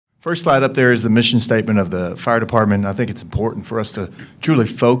First slide up there is the mission statement of the fire department. I think it's important for us to truly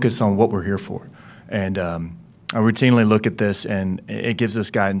focus on what we're here for. And I routinely look at this, and it gives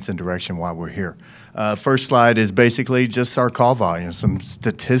us guidance and direction why we're here. First slide is basically just our call volume, some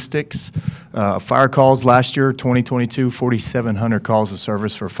statistics. Fire calls last year, 2022, 4,700 calls of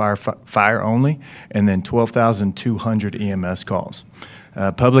service for fire only, and then 12,200 EMS calls.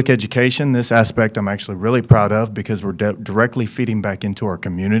 Public education, this aspect I'm actually really proud of because we're directly feeding back into our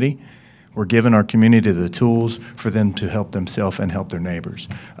community. We're giving our community the tools for them to help themselves and help their neighbors.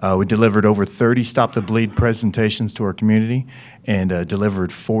 We delivered over 30 Stop the Bleed presentations to our community and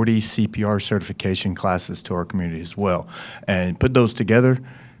delivered 40 CPR certification classes to our community as well. And put those together,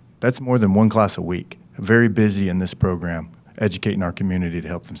 that's more than one class a week. Very busy in this program, educating our community to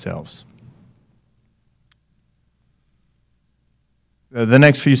help themselves. The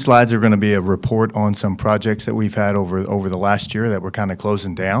next few slides are going to be a report on some projects that we've had over the last year that we're kind of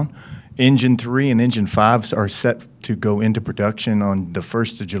closing down. Engine 3 and Engine 5 are set to go into production on the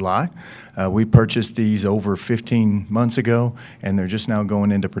 1st of July. We purchased these over 15 months ago, and they're just now going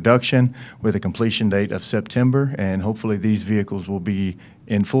into production with a completion date of September, and hopefully these vehicles will be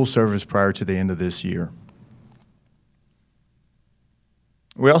in full service prior to the end of this year.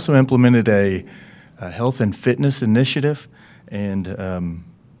 We also implemented a health and fitness initiative. And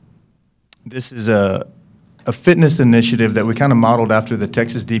this is a fitness initiative that we kind of modeled after the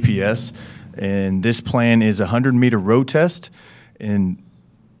Texas DPS. And this plan is a 100-meter road test. And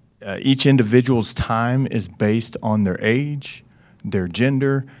each individual's time is based on their age, their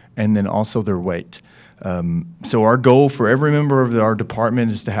gender, and then also their weight. So our goal for every member of our department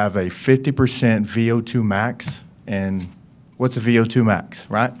is to have a 50% VO2 max. And what's a VO2 max,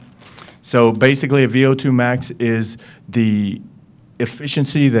 right? So basically a VO2 max is the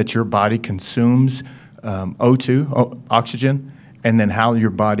efficiency that your body consumes O2, oxygen, and then how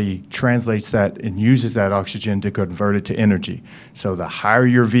your body translates that and uses that oxygen to convert it to energy. So the higher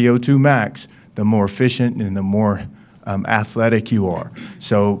your VO2 max, the more efficient and the more athletic you are.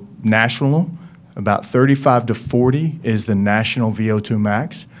 So national, about 35 to 40 is the national VO2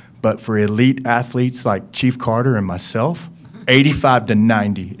 max, but for elite athletes like Chief Carter and myself, 85 to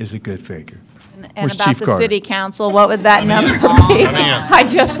 90 is a good figure. And Where's about Chief the Carter? city council, what would that number be? I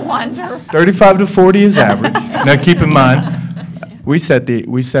just wonder. 35 to 40 is average. Now keep in mind, we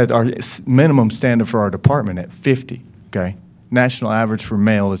set our minimum standard for our department at 50, okay? National average for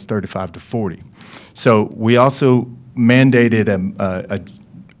male is 35 to 40. So we also mandated a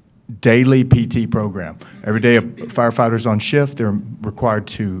daily PT program. Every day a firefighter's on shift, they're required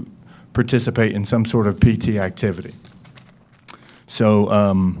to participate in some sort of PT activity.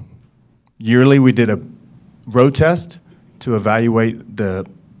 So yearly we did a road test to evaluate the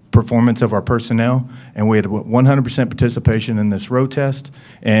performance of our personnel, and we had 100% participation in this road test.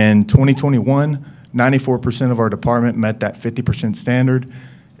 And 2021, 94% of our department met that 50% standard.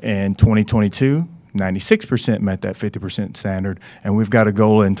 And 2022, 96% met that 50% standard, and we've got a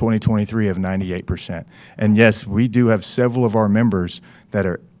goal in 2023 of 98%. And yes, we do have several of our members that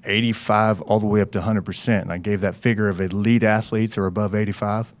are 85 all the way up to 100%. And I gave that figure of elite athletes or above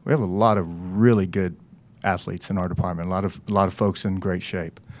 85. We have a lot of really good athletes in our department, a lot of folks in great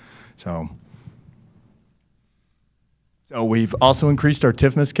shape. So we've also increased our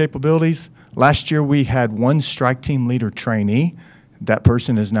TIFMAS capabilities. Last year we had one strike team leader trainee. That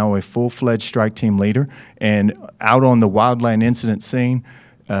person is now a full-fledged strike team leader. And out on the wildland incident scene,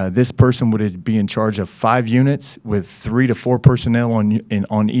 this person would be in charge of 5 units with 3 to 4 personnel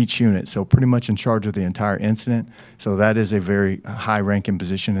on each unit. So pretty much in charge of the entire incident. So that is a very high-ranking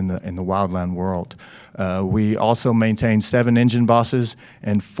position in the wildland world. We also maintain 7 engine bosses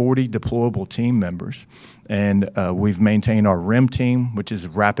and 40 deployable team members. And we've maintained our REM team, which is a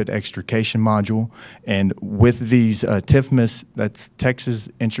rapid extrication module. And with these TIFMAS, that's Texas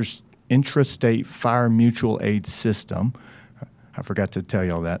Intrastate Fire Mutual Aid System. I forgot to tell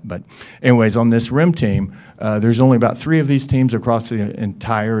you all that. But anyways, on this REM team, there's only about 3 of these teams across the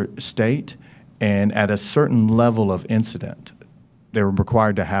entire state. And at a certain level of incident, they were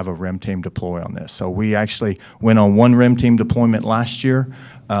required to have a REM team deploy on this. So we actually went on 1 REM team deployment last year.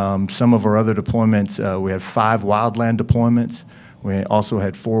 Some of our other deployments, we had 5 wildland deployments. We also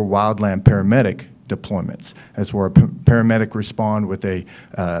had 4 wildland paramedic deployments. That's where a paramedic respond with a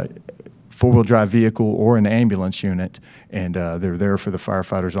 4-wheel drive vehicle or an ambulance unit, and they're there for the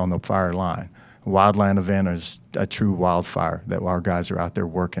firefighters on the fire line. A wildland event is a true wildfire that our guys are out there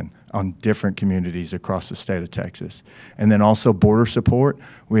working on different communities across the state of Texas. And then also border support.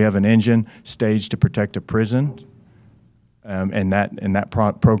 We have an engine staged to protect a prison, and that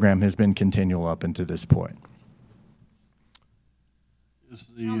program has been continual up until this point. Is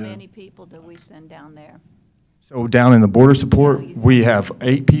How the, many people do we send down there? So down in the border support, Yeah, we have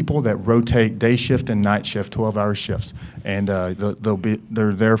 8 people that rotate day shift and night shift, 12-hour shifts. And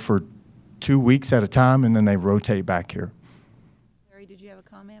they're there for 2 weeks at a time, and then they rotate back here. Larry, did you have a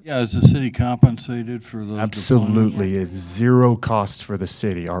comment? yeah, is the city compensated for those deployments? Absolutely. It's zero cost for the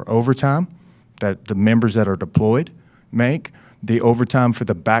city. Our overtime that the members that are deployed make, the overtime for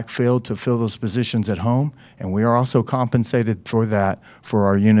the backfill to fill those positions at home, and we are also compensated for that for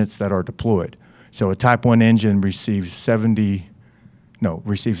our units that are deployed. So a Type 1 engine receives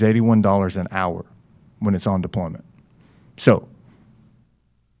 $81 an hour when it's on deployment. So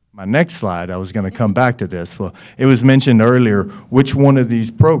my next slide, I was going to come back to this. Well, it was mentioned earlier, which one of these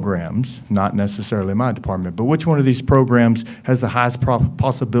programs, not necessarily my department, but which one of these programs has the highest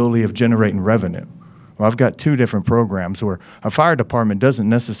possibility of generating revenue? Well, I've got 2 different programs where a fire department doesn't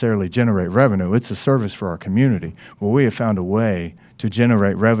necessarily generate revenue. It's a service for our community. Well, we have found a way to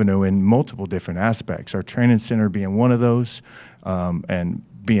generate revenue in multiple different aspects. Our training center being one of those, and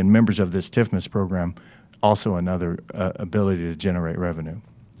being members of this TIFMAS program, also another ability to generate revenue.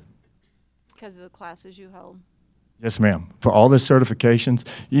 Because of the classes you hold? Yes, ma'am. For all the certifications,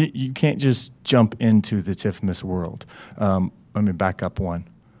 you can't just jump into the TIFMAS world. Let me back up one.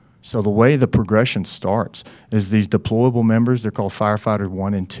 So the way the progression starts is these deployable members, they're called Firefighter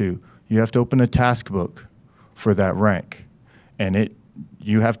 1 and 2. You have to open a task book for that rank, and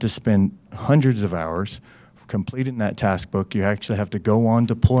you have to spend hundreds of hours completing that task book. You actually have to go on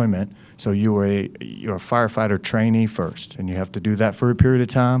deployment. So you're a firefighter trainee first, and you have to do that for a period of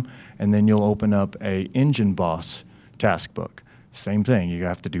time, and then you'll open up a engine boss task book. Same thing, you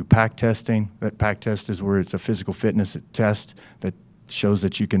have to do pack testing. That pack test is where it's a physical fitness test that shows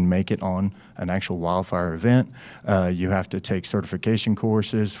that you can make it on an actual wildfire event. You have to take certification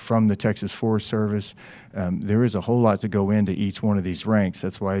courses from the Texas Forest Service. There is a whole lot to go into each one of these ranks.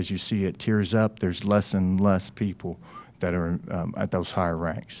 That's why as you see it tiers up, there's less and less people that are at those higher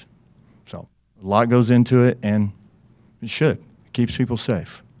ranks. So a lot goes into it, and it should. It keeps people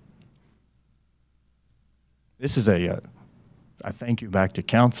safe. This is a thank you back to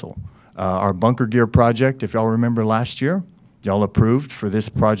council. Our bunker gear project, if y'all remember last year, y'all approved for this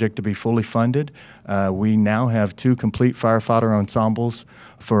project to be fully funded. We now have 2 complete firefighter ensembles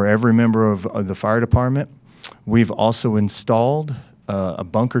for every member of the fire department. We've also installed a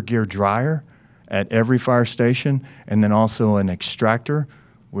bunker gear dryer at every fire station, and then also an extractor,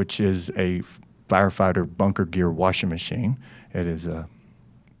 which is a firefighter bunker gear washing machine. It is a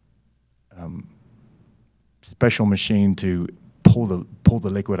special machine to pull the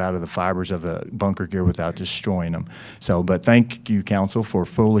liquid out of the fibers of the bunker gear without destroying them. So, but thank you, council, for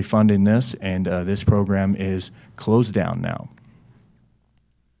fully funding this, and this program is closed down now.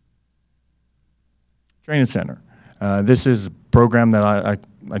 Training Center. This is a program that I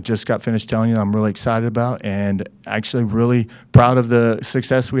just got finished telling you I'm really excited about, and actually really proud of the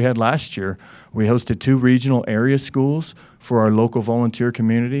success we had last year. We hosted 2 regional area schools for our local volunteer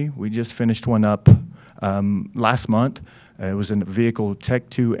community. We just finished one up last month. It was a vehicle Tech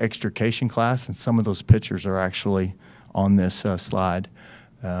 2 extrication class, and some of those pictures are actually on this slide.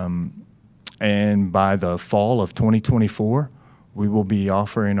 And by the fall of 2024, we will be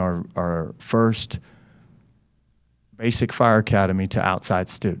offering our first basic fire academy to outside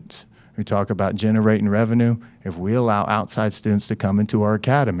students. We talk about generating revenue. If we allow outside students to come into our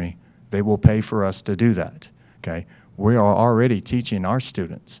academy, they will pay for us to do that, okay? We are already teaching our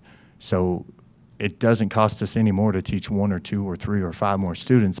students. So it doesn't cost us any more to teach 1 or 2 or 3 or 5 more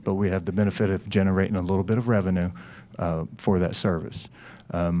students, but we have the benefit of generating a little bit of revenue for that service.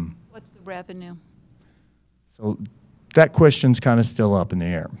 What's the revenue? So that question's kind of still up in the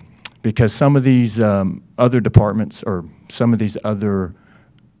air, because some of these other departments or some of these other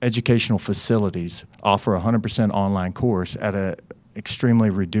educational facilities offer a 100% online course at an extremely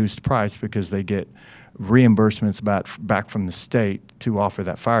reduced price because they get reimbursements back from the state to offer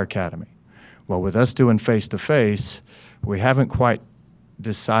that fire academy. Well, with us doing face-to-face, we haven't quite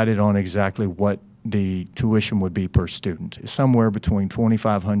decided on exactly what the tuition would be per student. It's somewhere between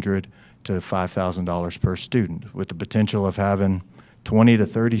 $2,500 to $5,000 per student, with the potential of having 20 to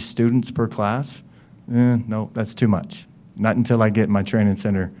 30 students per class. No, that's too much. Not until I get my training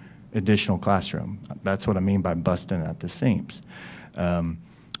center additional classroom. That's what I mean by busting at the seams.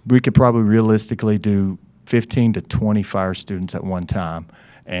 We could probably realistically do 15 to 20 fire students at one time.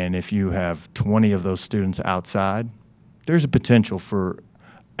 And if you have 20 of those students outside, there's a potential for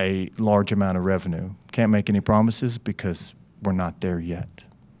a large amount of revenue. Can't make any promises because we're not there yet.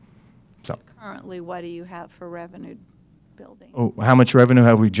 So Currently, what do you have for revenue? building? Oh, how much revenue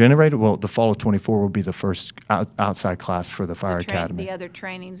have we generated? Well, the fall of '24 will be the first outside class for the Fire Academy. The other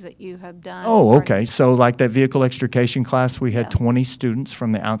trainings that you have done? Oh, okay. So like that vehicle extrication class, we had Yeah. 20 students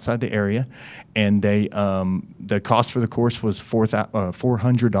from the outside the area, and they the cost for the course was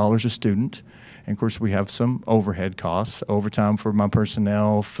 $400 a student. And of course, we have some overhead costs, overtime for my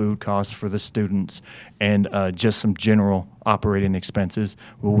personnel, food costs for the students, and just some general operating expenses.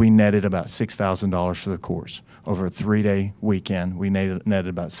 Well, we netted about $6,000 for the course. Over a 3-day weekend, we netted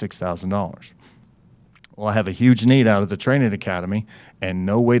about $6,000. Well, I have a huge need out of the training academy and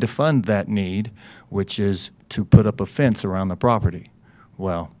no way to fund that need, which is to put up a fence around the property.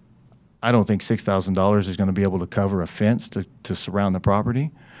 Well, I don't think $6,000 is going to be able to cover a fence to surround the property,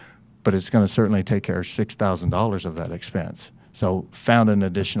 but it's going to certainly take care of $6,000 of that expense. So found an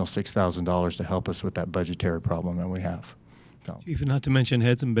additional $6,000 to help us with that budgetary problem that we have. So. Chief, and not to mention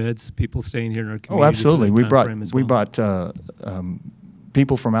heads and beds, people staying here in our community. Oh, absolutely. For We that brought time frame as well.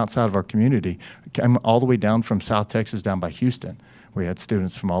 people from outside of our community, came all the way down from South Texas down by Houston. We had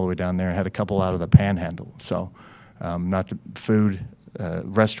students from all the way down there, and had a couple out of the Panhandle. So, not the food,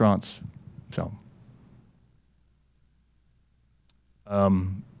 restaurants. So,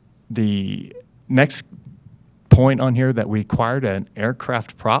 the next point on here that we acquired an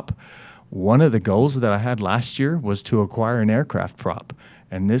aircraft prop. One of the goals that I had last year was to acquire an aircraft prop,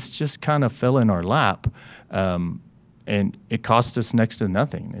 and this just kind of fell in our lap, and it cost us next to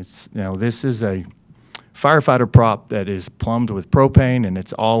nothing. It's, you know, this is a firefighter prop that is plumbed with propane, and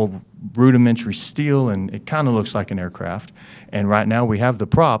it's all rudimentary steel, and it kind of looks like an aircraft. And right now we have the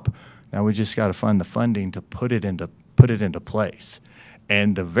prop. Now we just got to find the funding to put it into place.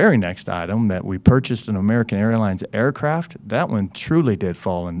 And the very next item that we purchased, an American Airlines aircraft, that one truly did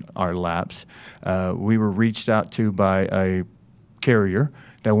fall in our laps. We were reached out to by a carrier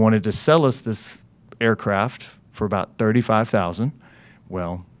that wanted to sell us this aircraft for about $35,000.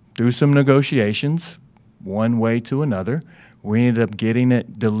 Well, through some negotiations, one way to another, we ended up getting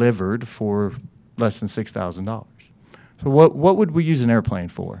it delivered for less than $6,000. So what would we use an airplane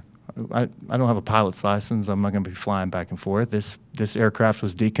for? I don't have a pilot's license. I'm not going to be flying back and forth. This aircraft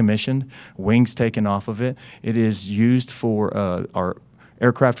was decommissioned, wings taken off of it. It is used for our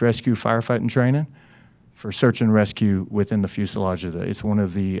aircraft rescue firefighting training, for search and rescue within the fuselage of it's one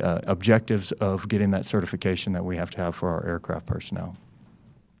of the objectives of getting that certification that we have to have for our aircraft personnel.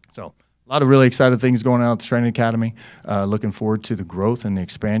 So a lot of really exciting things going on at the Training Academy. Looking forward to the growth and the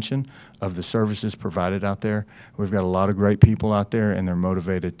expansion of the services provided out there. We've got a lot of great people out there, and they're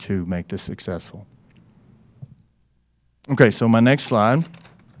motivated to make this successful. Okay, so my next slide.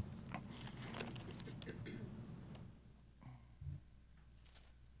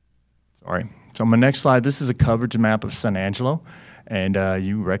 Sorry. So my next slide, this is a coverage map of San Angelo, and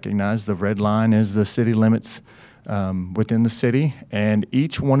you recognize the red line is the city limits within the city, and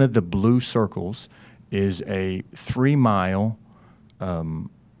each one of the blue circles is a 3-mile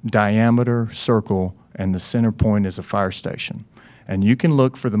diameter circle, and the center point is a fire station. And you can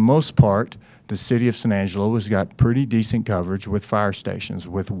look, for the most part, the city of San Angelo has got pretty decent coverage with fire stations,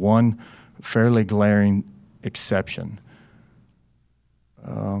 with one fairly glaring exception.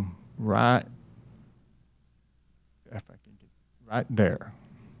 Right there,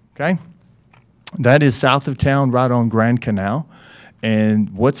 okay? That is south of town, right on Grand Canal. And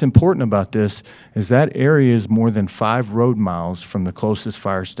what's important about this is that area is more than 5 road miles from the closest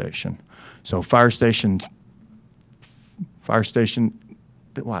fire station. So fire station,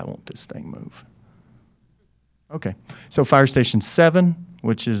 why won't this thing move? Okay, so fire station 7,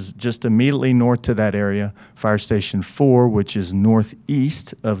 which is just immediately north to that area. Fire station 4, which is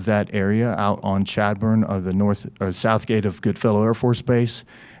northeast of that area, out on Chadbourn, or the south gate of Goodfellow Air Force Base.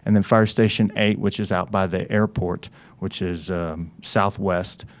 And then fire station 8, which is out by the airport, which is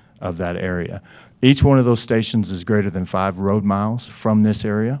southwest of that area. Each one of those stations is greater than 5 road miles from this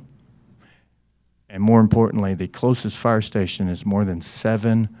area. And more importantly, the closest fire station is more than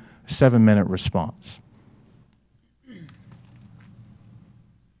 7-minute response.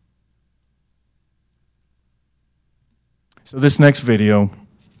 So this next video,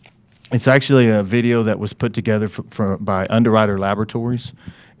 it's actually a video that was put together by Underwriter Laboratories,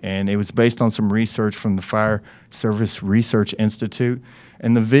 and it was based on some research from the Fire Service Research Institute.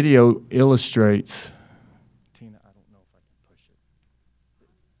 And the video illustrates, Tina, I don't know if I can push it.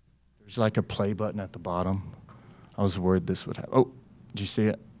 There's like a play button at the bottom. I was worried this would happen. Oh, did you see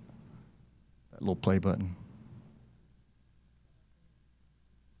it? That little play button.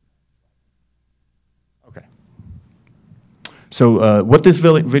 Okay. So what this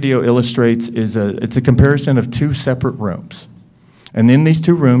video illustrates is it's a comparison of 2 separate rooms. And in these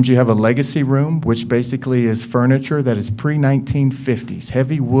two rooms, you have a legacy room, which basically is furniture that is pre-1950s.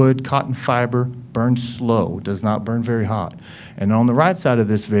 Heavy wood, cotton fiber, burns slow, does not burn very hot. And on the right side of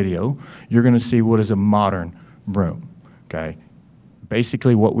this video, you're going to see what is a modern room, okay?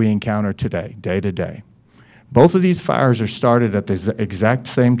 Basically what we encounter today, day to day. Both of these fires are started at the exact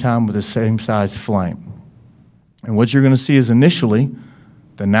same time with the same size flame. And what you're going to see is initially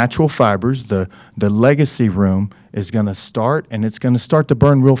the natural fibers, the legacy room is going to start, and it's going to start to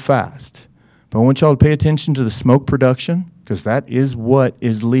burn real fast. But I want y'all to pay attention to the smoke production, because that is what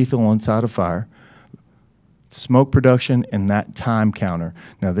is lethal inside a fire. Smoke production and that time counter.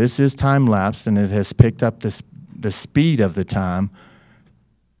 Now this is time lapsed, and it has picked up the speed of the time.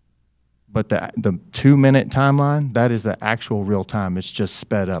 But the 2-minute timeline, that is the actual real time. It's just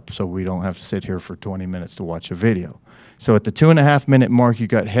sped up, so we don't have to sit here for 20 minutes to watch a video. So at the 2.5-minute mark, you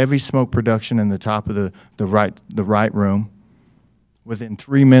got heavy smoke production in the top of the right room. Within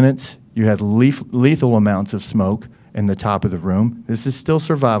 3 minutes, you had lethal amounts of smoke in the top of the room. This is still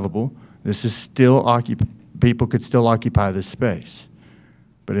survivable. This is still people could still occupy this space.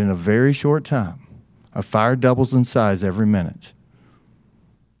 But in a very short time, a fire doubles in size every minute.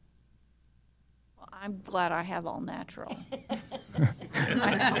 I'm glad I have all natural. They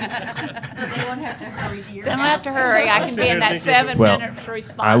won't have to hurry to your Don't have to hurry. I can be in that 7-minute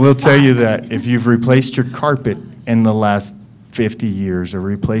response. I will tell time. you that if you've replaced your carpet in the last 50 years, or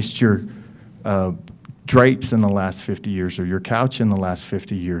replaced your drapes in the last 50 years, or your couch in the last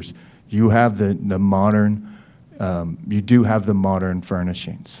 50 years, you have the modern, you do have the modern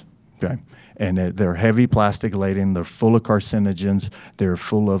furnishings, okay? And they're heavy plastic laden, they're full of carcinogens, they're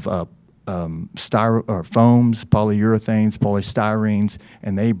full of foams, polyurethanes, polystyrenes,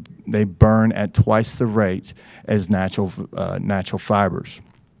 and they burn at twice the rate as natural fibers.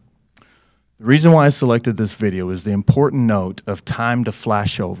 The reason why I selected this video is the important note of time to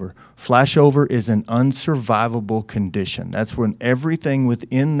flashover. Flashover is an unsurvivable condition. That's when everything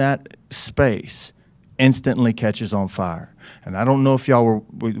within that space instantly catches on fire. And I don't know if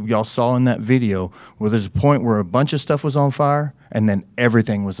y'all saw in that video where there's a point where a bunch of stuff was on fire and then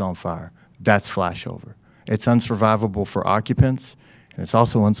everything was on fire. That's flashover. It's unsurvivable for occupants, and it's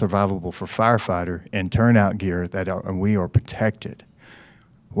also unsurvivable for firefighter and turnout gear and we are protected.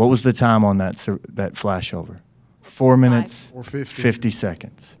 What was the time on that flashover? 4 minutes, 50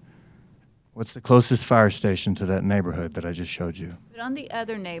 seconds. What's the closest fire station to that neighborhood that I just showed you? But on the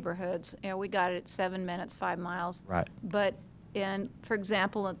other neighborhoods, we got it at 7 minutes, 5 miles. Right. But for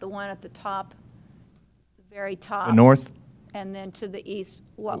example, at the one at the top, the very top. The north? And then to the east,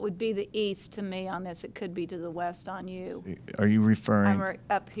 what would be the east to me on this? It could be to the west on you. Are you referring? I'm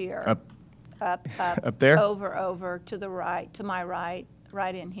up here. Up Up there? Over to the right, to my right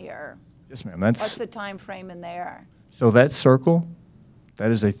in here. Yes, ma'am. What's the time frame in there? So that circle,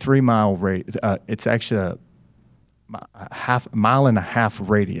 that is a 3-mile radius. It's actually a mile and a half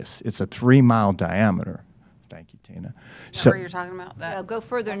radius. It's a 3-mile diameter. Thank you, Tina. Is that where you're talking about? That? Go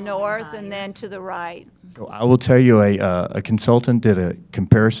further north and then to the right. So I will tell you, a consultant did a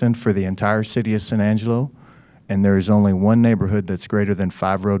comparison for the entire city of San Angelo, and there is only one neighborhood that's greater than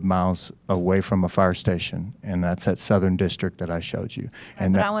 5 road miles away from a fire station, and that's that Southern District that I showed you.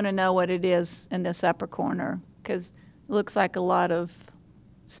 And But I want to know what it is in this upper corner, because it looks like a lot of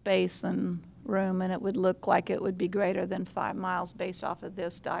space and room, and it would look like it would be greater than 5 miles based off of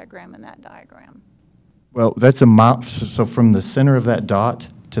this diagram and that diagram. well, that's a mile. So from the center of that dot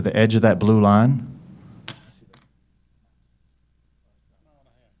to the edge of that blue line,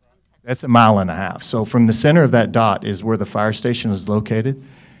 that's a mile and a half. So from the center of that dot is where the fire station is located.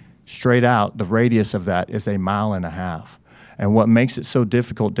 Straight out, the radius of that is a mile and a half. And what makes it so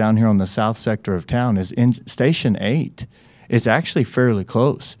difficult down here on the south sector of town is in Station 8 is actually fairly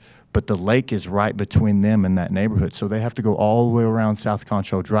close, but the lake is right between them and that neighborhood. So they have to go all the way around South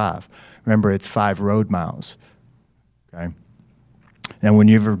Concho Drive. Remember, it's 5 road miles, okay? And when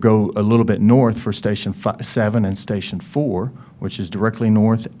you ever go a little bit north for Station 7 and Station 4, which is directly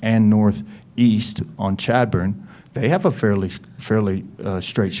north and northeast on Chadbourne, they have a fairly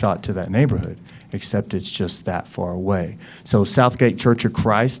straight shot to that neighborhood, except it's just that far away. So Southgate Church of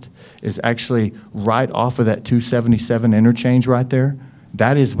Christ is actually right off of that 277 interchange right there.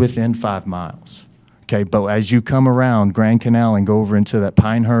 That is within 5 miles. Okay, but as you come around Grand Canal and go over into that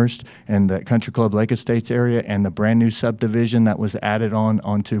Pinehurst and that Country Club Lake Estates area and the brand new subdivision that was added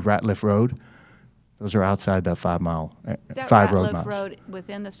onto Ratliff Road, those are outside that 5 mile, Is that 5 road Ratliff miles. Road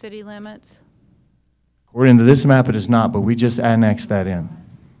within the city limits? According to this map, it is not, but we just annexed that in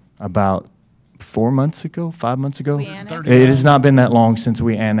about 4 months ago, 5 months ago. We annexed It has not been that long since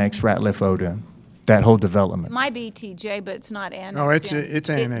we annexed Ratliff Road in. that whole It development. might be TJ, but it's not annexed. No, it's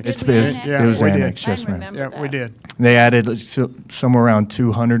in. annexed. Did It's we been- annex yeah, it was we did. annexed, I yes, didn't ma'am. remember Yeah, we that. did. They added somewhere around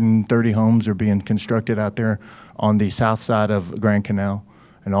 230 homes are being constructed out there on the south side of Grand Canal,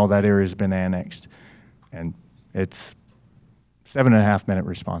 and all that area has been annexed. And it's 7.5 minute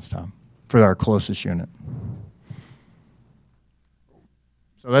response time for our closest unit.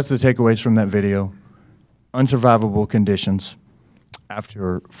 So that's the takeaways from that video. Unsurvivable conditions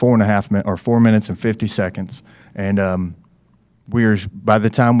after 4 minutes and 50 seconds. And by the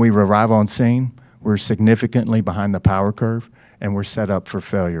time we arrive on scene, we're significantly behind the power curve, and we're set up for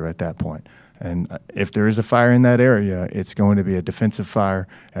failure at that point. And if there is a fire in that area, it's going to be a defensive fire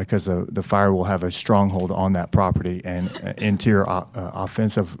because the fire will have a stronghold on that property, and interior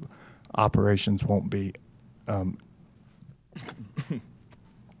offensive operations won't be.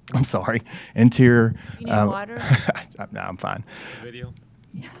 I'm sorry, interior. You need water? No, I'm fine. Video?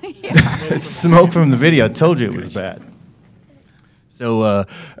 Smoke from the video. I told you it was bad. So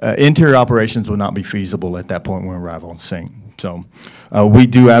interior operations will not be feasible at that point when we arrive on scene. So we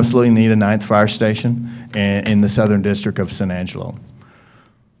do absolutely need a 9th fire station in the Southern District of San Angelo.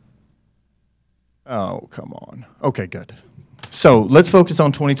 Oh, come on. Okay, good. So let's focus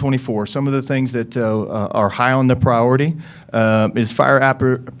on 2024. Some of the things that are high on the priority is fire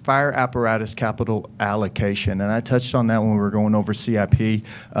apparatus capital allocation. And I touched on that when we were going over CIP.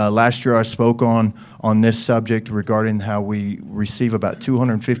 Last year I spoke on this subject regarding how we receive about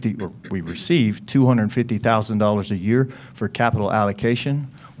 $250,000 a year for capital allocation.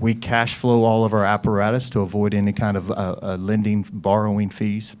 We cash flow all of our apparatus to avoid any kind of borrowing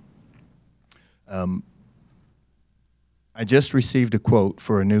fees. I just received a quote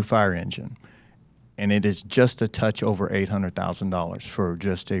for a new fire engine, and it is just a touch over $800,000 for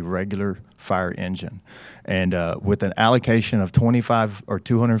just a regular fire engine. And with an allocation of $25,000 or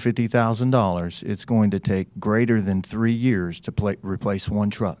 $250,000, it's going to take greater than 3 years to replace one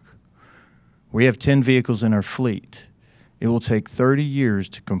truck. We have 10 vehicles in our fleet. It will take 30 years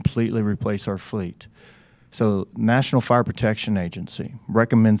to completely replace our fleet. So National Fire Protection Agency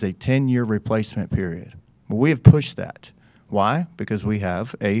recommends a 10-year replacement period. Well, we have pushed that. Why? Because we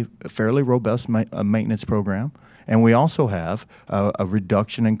have a fairly robust maintenance program, and we also have a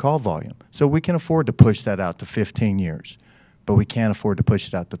reduction in call volume. So we can afford to push that out to 15 years, but we can't afford to push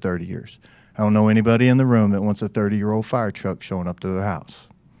it out to 30 years. I don't know anybody in the room that wants a 30-year-old fire truck showing up to their house,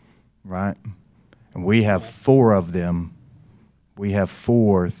 right? And we have 4 of them. We have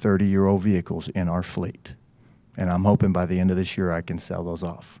 4 30-year-old vehicles in our fleet, and I'm hoping by the end of this year I can sell those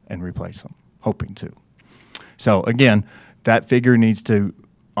off and replace them, hoping to. So again, that figure needs to,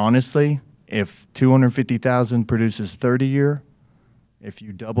 honestly, if 250,000 produces 30-year, if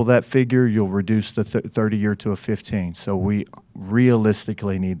you double that figure, you'll reduce the 30-year to a 15. So we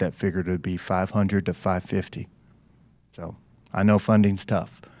realistically need that figure to be 500 to 550. So I know funding's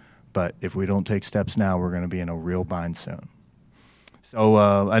tough, but if we don't take steps now, we're going to be in a real bind soon.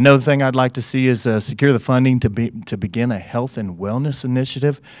 So another thing I'd like to see is secure the funding to begin a health and wellness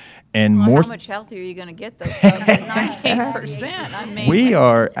initiative. And Well, more, how much healthier are you going to get those folks at 98%? I mean, we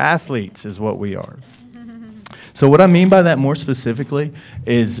are athletes is what we are. So what I mean by that more specifically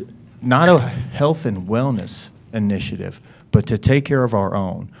is not a health and wellness initiative, but to take care of our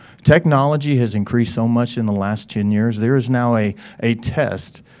own. Technology has increased so much in the last 10 years. There is now a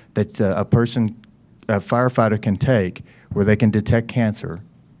test that a firefighter can take where they can detect cancer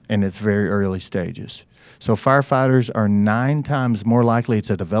in its very early stages. So firefighters are 9 times more likely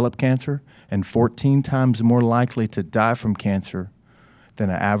to develop cancer and 14 times more likely to die from cancer than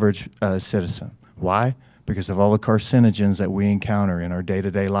an average citizen. Why? Because of all the carcinogens that we encounter in our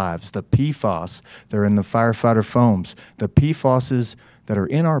day-to-day lives. The PFAS that are in the firefighter foams, the PFASs that are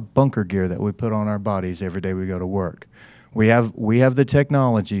in our bunker gear that we put on our bodies every day we go to work. We have the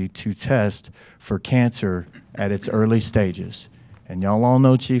technology to test for cancer at its early stages. And y'all all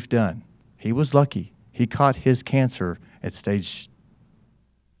know Chief Dunn. He was lucky. He caught his cancer at stage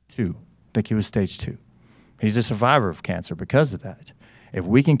 2. I think he was stage 2. He's a survivor of cancer because of that. If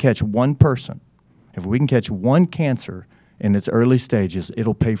we can catch one person, if we can catch one cancer in its early stages,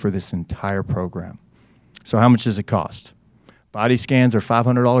 it'll pay for this entire program. So how much does it cost? Body scans are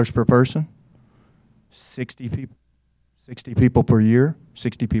 $500 per person. 60 people per year.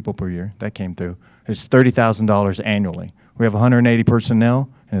 60 people per year. That came through. It's $30,000 annually. We have 180 personnel.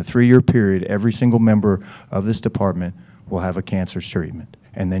 In a 3-year period, every single member of this department will have a cancer treatment.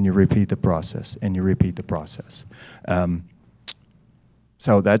 And then you repeat the process, and you repeat the process.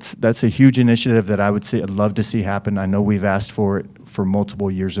 So that's a huge initiative that I'd love to see happen. I know we've asked for it for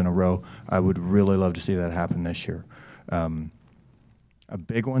multiple years in a row. I would really love to see that happen this year. A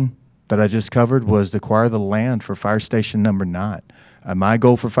big one that I just covered was to acquire the land for Fire Station number 9. My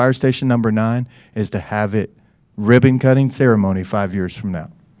goal for Fire Station number 9 is to have it ribbon cutting ceremony 5 years from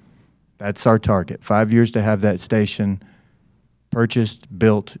now. That's our target. 5 years to have that station purchased,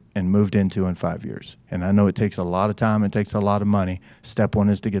 built, and moved into in 5 years. And I know it takes a lot of time, it takes a lot of money. Step one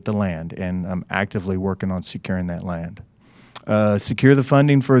is to get the land, and I'm actively working on securing that land. Secure the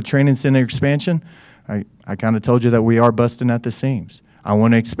funding for a training center expansion. I kind of told you that we are busting at the seams. I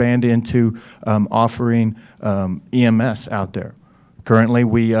want to expand into offering EMS out there. Currently,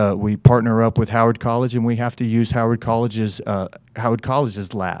 we partner up with Howard College, and we have to use Howard College's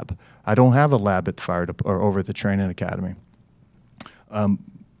lab. I don't have a lab at the or over at the training academy. I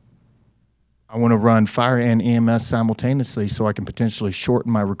want to run fire and EMS simultaneously so I can potentially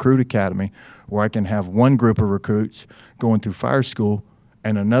shorten my recruit academy, where I can have one group of recruits going through fire school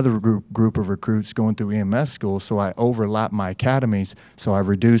and another group of recruits going through EMS school, so I overlap my academies, so I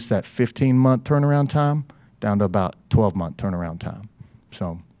reduce that 15-month turnaround time down to about 12-month turnaround time.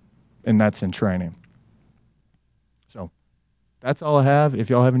 So, and that's in training. So that's all I have.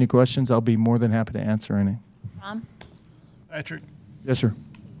 If y'all have any questions, I'll be more than happy to answer any. Tom? Patrick, Yes, sir.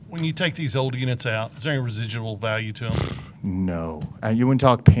 when you take these old units out, is there any residual value to them? No. You want to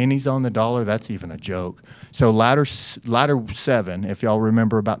talk pennies on the dollar? That's even a joke. So ladder 7, if y'all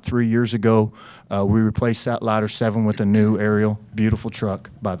remember about 3 years ago, we replaced that ladder 7 with a new aerial, beautiful truck,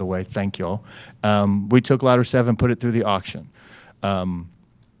 by the way. Thank y'all. We took ladder 7, put it through the auction. We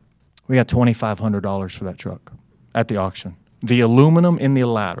got $2,500 for that truck at the auction. The aluminum in the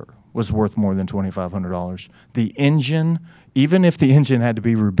ladder was worth more than $2,500. The engine, even if the engine had to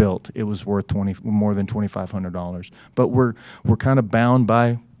be rebuilt, it was worth more than $2,500. But we're kind of bound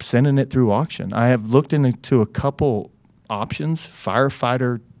by sending it through auction. I have looked into a couple options,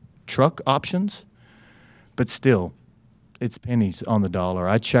 firefighter truck options, but still, it's pennies on the dollar.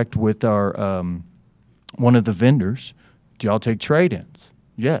 I checked with our one of the vendors. Do y'all take trade-ins?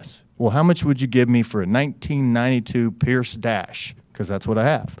 Yes. Well, how much would you give me for a 1992 Pierce Dash? Because that's what I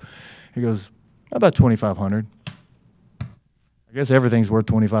have. He goes, about $2,500. I guess everything's worth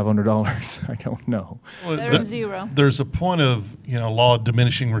 $2,500. I don't know. Well, Better than zero. There's a point of, law of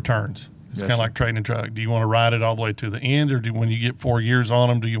diminishing returns. It's Yes, kind of sir. like trading a truck. Do you want to ride it all the way to the end, or when you get 4 years on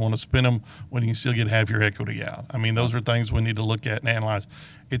them, do you want to spin them when you can still get half your equity out? I mean, those are things we need to look at and analyze.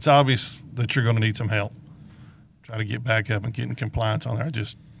 It's obvious that you're going to need some help. Try to get back up and get in compliance on there.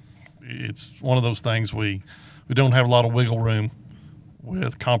 It's one of those things we don't have a lot of wiggle room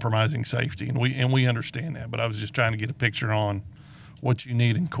with compromising safety, and we understand that. But I was just trying to get a picture on what you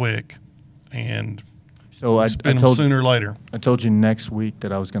need and quick, and So I spend them told sooner or later. I told you next week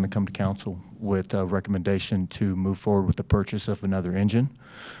that I was going to come to council with a recommendation to move forward with the purchase of another engine.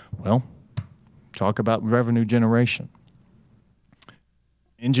 Well, talk about revenue generation.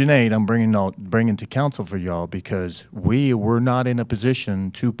 Engine 8, I'm bringing to council for y'all because we were not in a position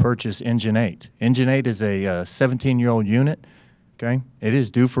to purchase Engine 8. Engine 8 is a 17-year-old unit, okay? It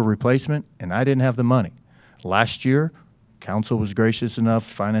is due for replacement, and I didn't have the money. Last year, council was gracious enough,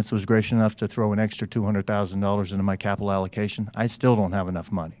 finance was gracious enough to throw an extra $200,000 into my capital allocation. I still don't have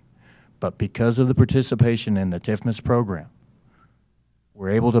enough money. But because of the participation in the TIFMAS program, we're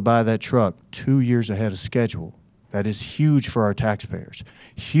able to buy that truck 2 years ahead of schedule. That is huge for our taxpayers,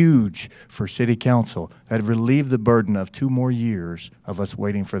 huge for city council. That relieved the burden of 2 more years of us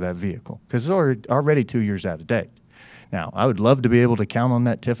waiting for that vehicle, because it's already 2 years out of date. Now, I would love to be able to count on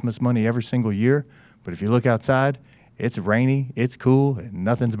that TIFMAS money every single year, but if you look outside, it's rainy, it's cool, and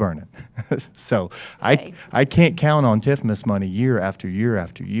nothing's burning. So Right. I can't count on TIFMAS money year after year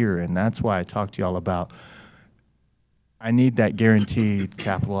after year, and that's why I talked to y'all about I need that guaranteed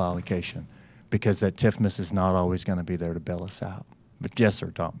capital allocation, because that TIFMAS is not always going to be there to bail us out. But yes,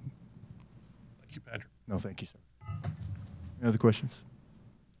 sir, Tom. Thank you, Patrick. No, thank you, sir. Any other questions?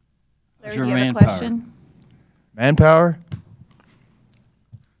 Larry, your you have a manpower? question? Manpower?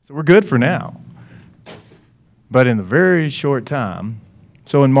 So we're good for now. But in the very short time,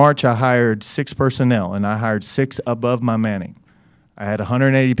 so in March I hired 6 personnel, and I hired 6 above my manning. I had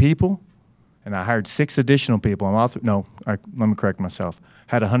 180 people, and I hired 6 additional people. Let me correct myself.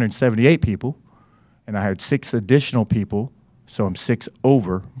 I had 178 people, and I hired 6 additional people, so I'm 6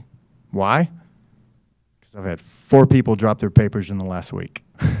 over. Why? Because I've had 4 people drop their papers in the last week.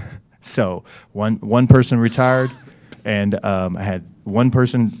 So one person retired, and I had one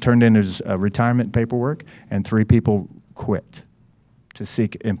person turned in his retirement paperwork, and 3 people quit to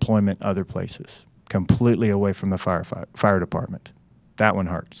seek employment other places, completely away from the fire department. That one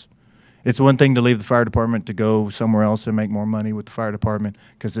hurts. It's one thing to leave the fire department to go somewhere else and make more money with the fire department,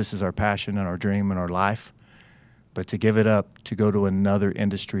 because this is our passion and our dream and our life. But to give it up to go to another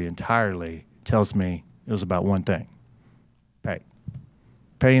industry entirely tells me it was about one thing: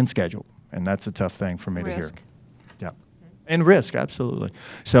 pay and schedule, and that's a tough thing for me to hear. Risk. Yeah, and risk, absolutely.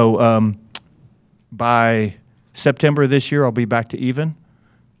 So by September this year, I'll be back to even,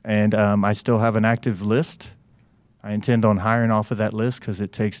 and I still have an active list. I intend on hiring off of that list because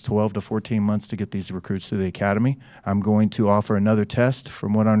it takes 12 to 14 months to get these recruits through the academy. I'm going to offer another test.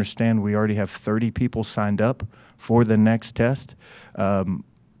 From what I understand, we already have 30 people signed up for the next test.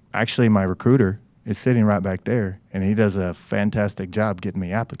 Actually, my recruiter is sitting right back there, and he does a fantastic job getting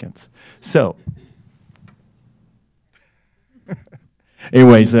me applicants. So,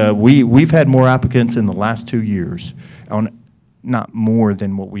 anyways, we've had more applicants in the last 2 years, not more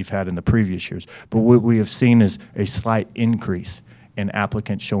than what we've had in the previous years, but what we have seen is a slight increase in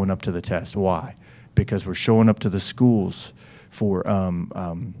applicants showing up to the test. Why? Because we're showing up to the schools for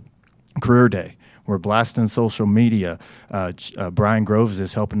career day. We're blasting social media. Brian Groves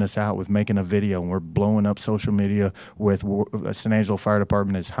is helping us out with making a video, and we're blowing up social media with San Angelo Fire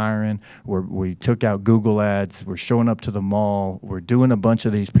Department is hiring. We took out Google ads. We're showing up to the mall. We're doing a bunch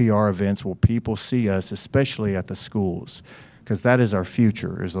of these PR events where people see us, especially at the schools, because that is our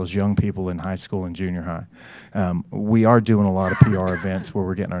future, is those young people in high school and junior high. We are doing a lot of PR events where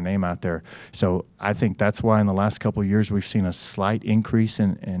we're getting our name out there. So I think that's why in the last couple of years we've seen a slight increase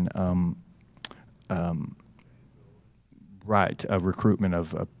in recruitment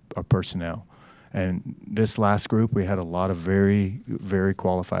of personnel. And this last group, we had a lot of very, very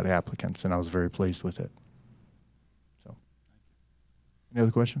qualified applicants, and I was very pleased with it. So, any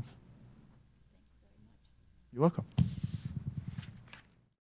other questions? You're welcome.